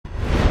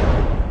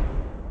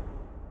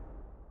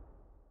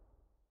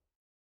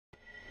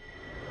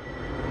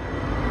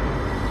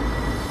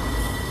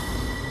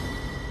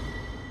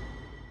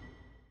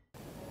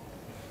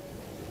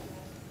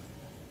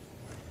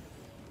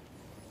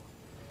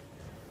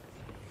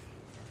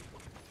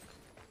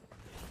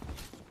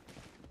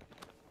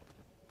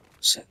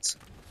Shit.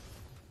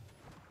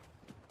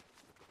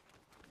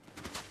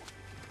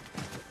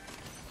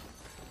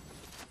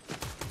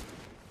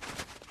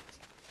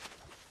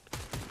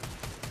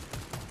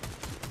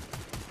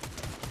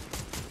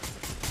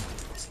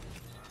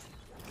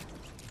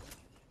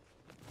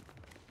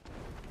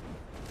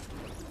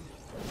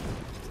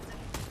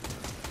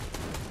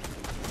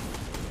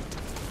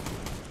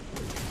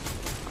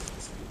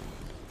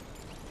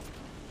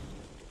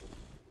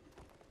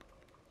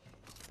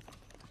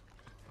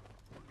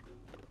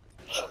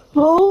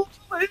 Oh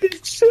my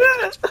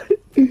shit!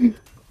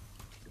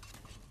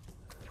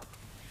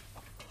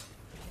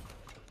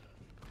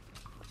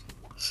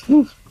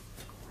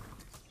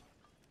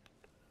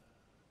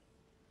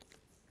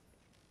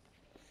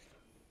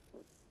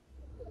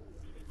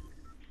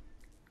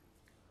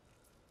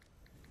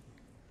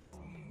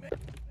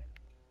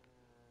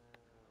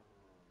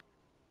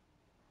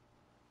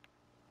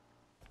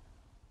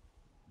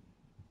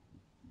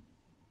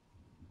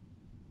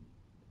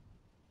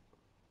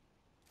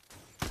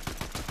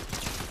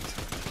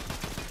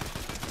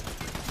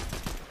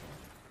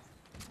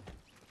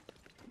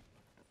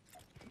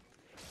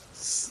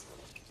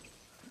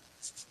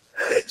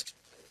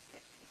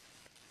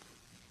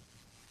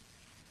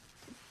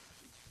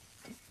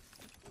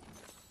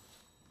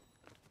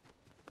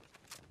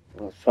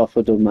 I've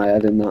proper done my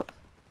head in that.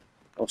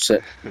 Oh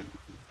shit.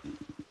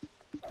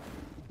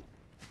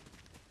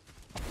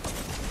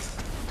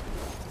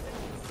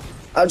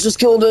 I just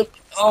killed him.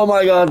 Oh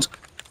my god.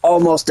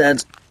 Almost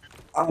dead.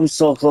 I'm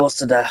so close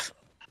to death.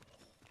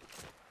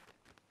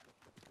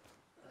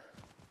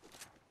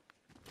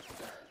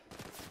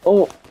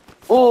 Oh.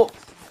 Oh.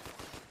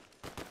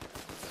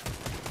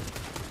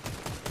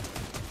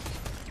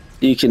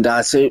 You can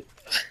die too.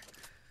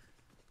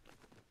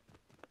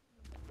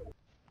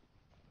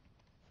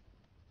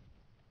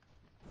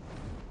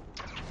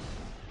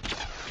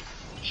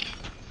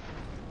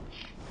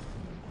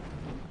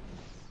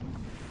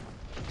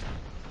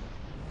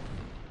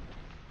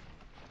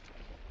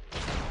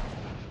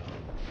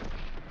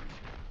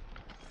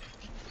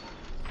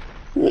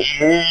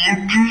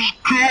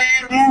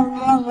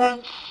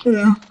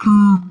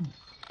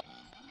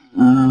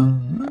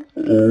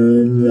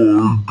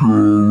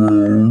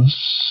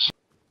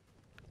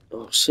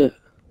 Oh shit.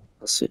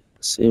 I see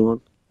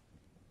one.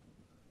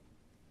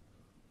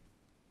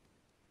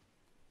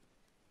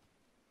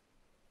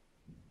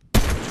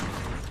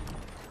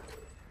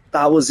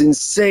 That was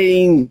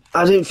insane.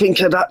 I didn't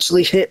think I'd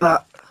actually hit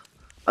that.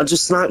 I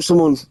just sniped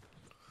someone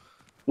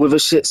with a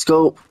shit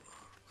scope.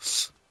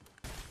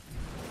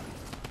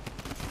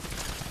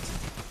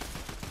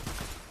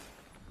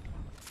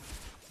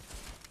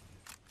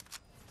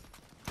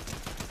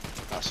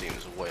 That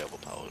seems way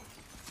overpowered.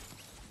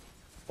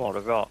 What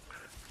a rock.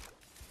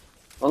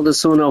 Oh,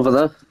 there's someone over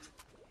there.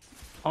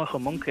 Oh, I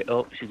can monk it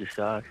up, she just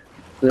died.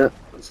 Yeah.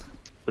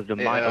 With the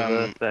might of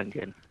earth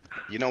banging.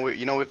 You know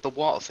with the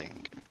water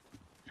thing,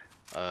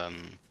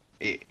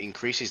 it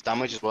increases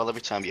damage as well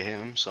every time you hit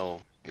him.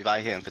 So if I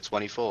hit him for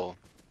 24,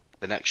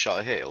 the next shot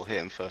I hit, it'll hit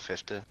him for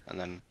 50, and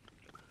then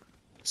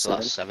so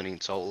that's 17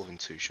 total in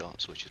 2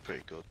 shots, which is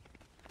pretty good.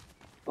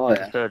 Oh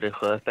yeah. The third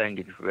earth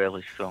banging is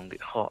really strong.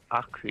 It's hot,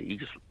 accurate. You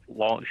just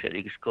launch it,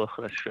 you just go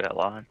in a straight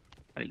line,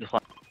 and it just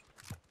like.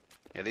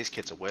 Yeah, these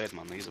kids are weird,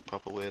 man. These are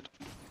proper weird.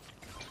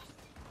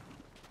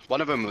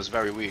 One of them was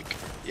very weak.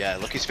 Yeah,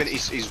 look, he's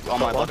on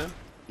my body.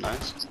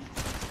 Nice.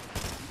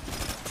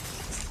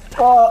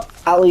 Oh,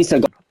 at least I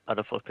got. Had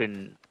a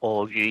flipping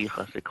OG,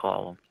 as they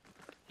call them.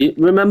 You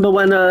remember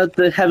when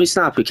the heavy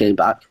sniper came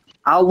back?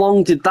 How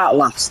long did that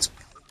last?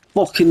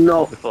 Fucking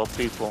no. Before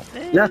people.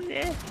 Yeah,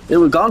 it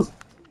was gone.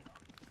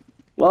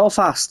 Well,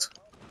 fast.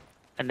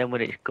 And then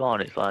when it's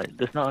gone, it's like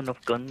there's not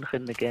enough guns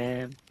in the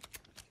game.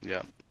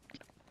 Yeah,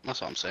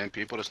 that's what I'm saying.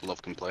 People just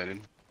love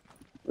complaining.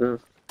 Yeah.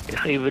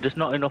 It's either there's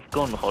not enough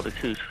guns or they're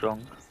too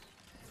strong.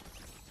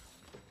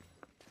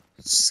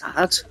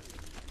 Sad.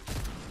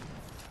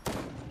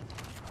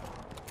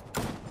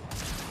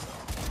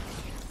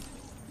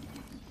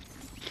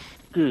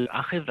 Dude,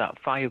 I have that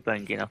fire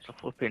banging after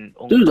flipping.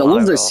 Dude, I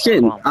love this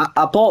skin.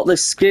 I bought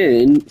this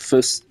skin for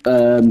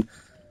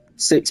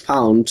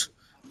 £6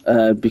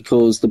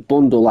 because the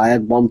bundle I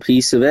had one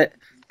piece of it,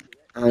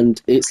 and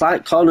it's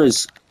like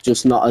Connor's,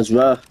 just not as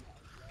rare.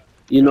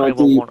 You know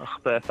the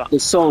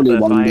Sony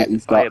one that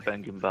you've got. Fire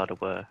banging, by the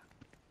way.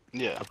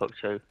 Yeah. I've got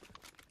 2.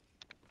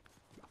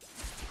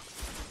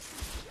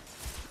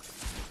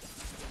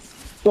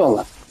 Go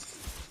on,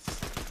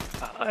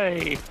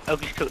 Hey, I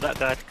just took that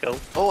guy to kill.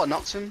 Oh, I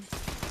knocked him.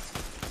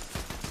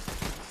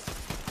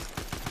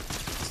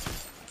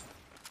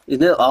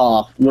 Isn't it?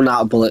 Oh, run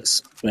out of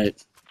bullets.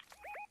 Wait.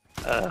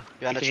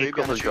 Behind the tree,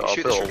 behind the tree.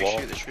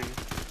 Shoot the tree.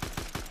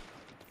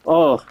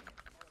 Oh.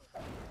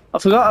 I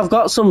forgot I've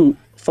got some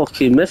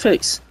fucking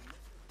mythics.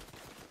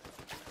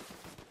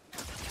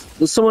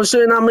 There's someone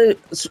shooting at me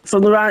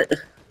from the right.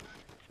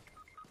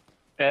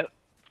 Yep.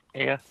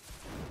 Yeah.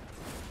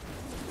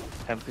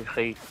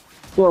 MP3.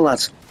 Go on,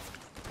 lads.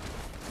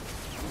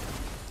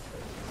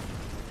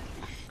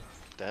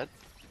 Dead.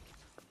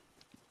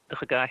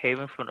 There's a guy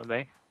here in front of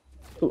me.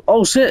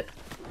 Oh shit!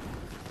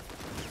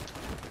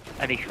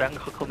 Any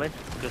strength are coming,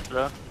 just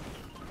there.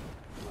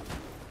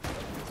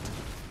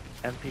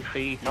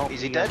 NPC, no.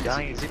 Is he dead?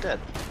 Is he dead?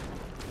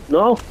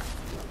 No.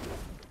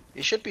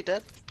 He should be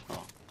dead.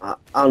 Oh.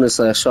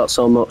 Honestly, I shot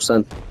so much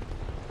then.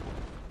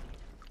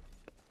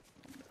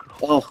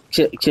 Oh,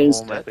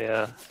 Kim's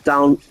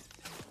down.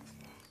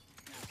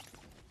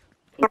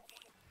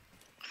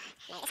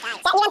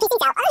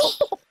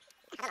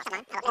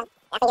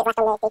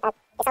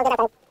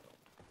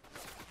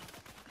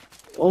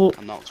 Oh,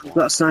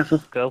 got a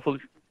sniper.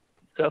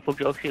 Careful,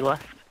 Joe, to your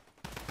left.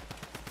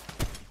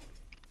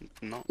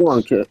 No. Go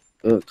on,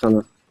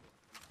 Connor.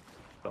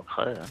 Got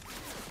clear.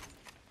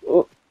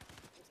 Oh.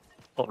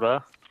 Up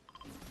there.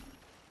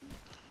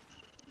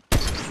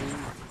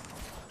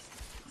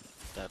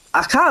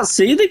 I can't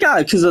see the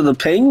guy because of the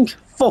ping.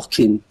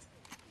 Fucking.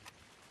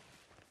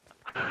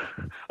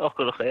 I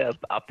could have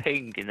a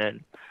ping and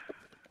then.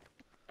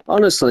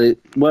 Honestly,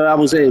 where I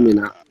was aiming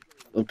at,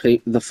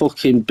 the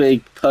fucking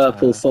big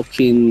purple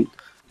fucking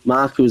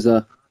marker was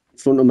there in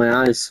front of my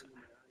eyes.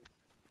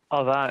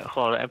 Alright,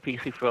 hold on,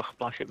 NPC throw a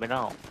splash at me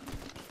now.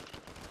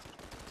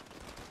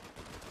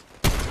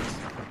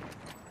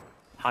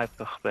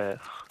 Hyperspace.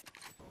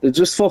 They're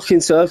just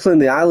fucking circling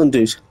the island,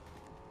 dude.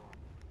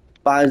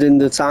 Biding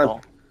the time.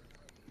 Oh.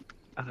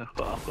 I've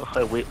got to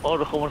say, wait, oh,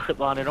 look, I want to keep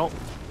lining up.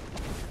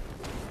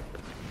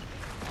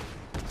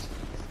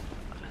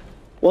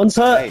 One's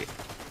hurt. Hey.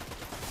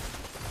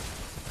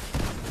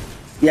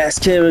 Yes,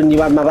 Kieran,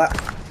 you had my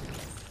back.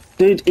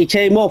 Dude, he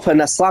came up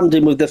and I slammed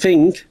him with the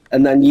thing,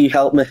 and then you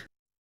helped me.